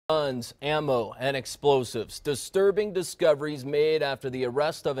Guns, ammo, and explosives. Disturbing discoveries made after the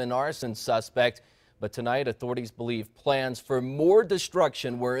arrest of an arson suspect. But tonight, authorities believe plans for more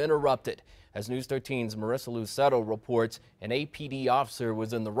destruction were interrupted. As News 13's Marissa Lucero reports, an APD officer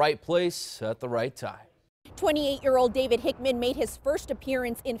was in the right place at the right time. 28-year-old David Hickman made his first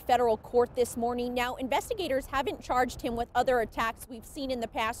appearance in federal court this morning. Now, investigators haven't charged him with other attacks we've seen in the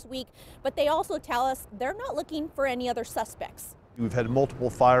past week, but they also tell us they're not looking for any other suspects. We've had multiple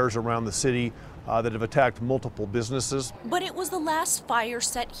fires around the city that have attacked multiple businesses. But it was the last fire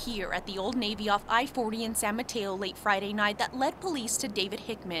set here at the Old Navy off I-40 in San Mateo late Friday night that led police to David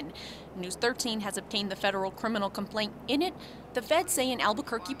Hickman. News 13 has obtained the federal criminal complaint. In it, the feds say an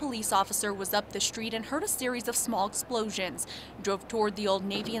Albuquerque police officer was up the street and heard a series of small explosions, drove toward the Old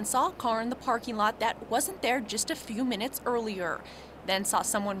Navy and saw a car in the parking lot that wasn't there just a few minutes earlier. Then saw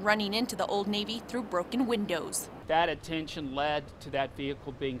someone running into the Old Navy through broken windows. That attention led to that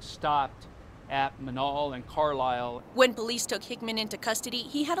vehicle being stopped at Manal and Carlisle. When police took Hickman into custody,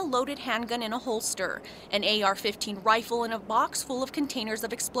 he had a loaded handgun in a holster, an AR-15 rifle, and a box full of containers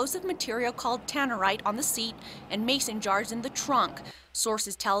of explosive material called tannerite on the seat and mason jars in the trunk.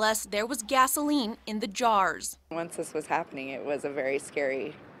 Sources tell us there was gasoline in the jars. Once this was happening, it was a very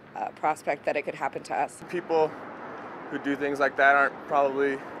scary prospect that it could happen to us. People who do things like that aren't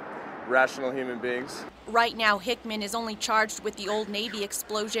probably rational human beings. Right now, Hickman is only charged with the Old Navy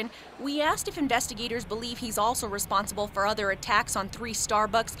explosion. We asked if investigators believe he's also responsible for other attacks on 3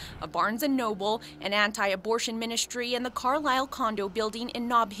 Starbucks, a Barnes & Noble, an anti-abortion ministry, and the Carlisle condo building in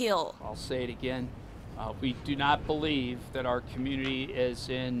Nob Hill. I'll say it again. We do not believe that our community is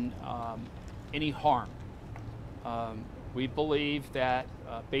in any harm. We believe that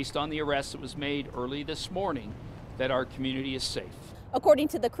based on the arrest that was made early this morning, that our community is safe. According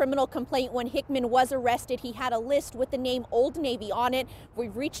to the criminal complaint, when Hickman was arrested, he had a list with the name Old Navy on it.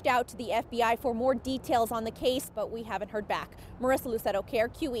 We've reached out to the FBI for more details on the case, but we haven't heard back. Marissa Lucero,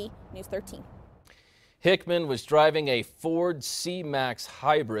 KRQE, News 13. Hickman was driving a Ford C-Max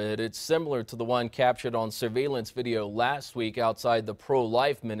hybrid. It's similar to the one captured on surveillance video last week outside the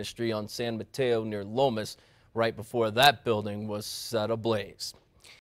pro-life ministry on San Mateo near Lomas, right before that building was set ablaze.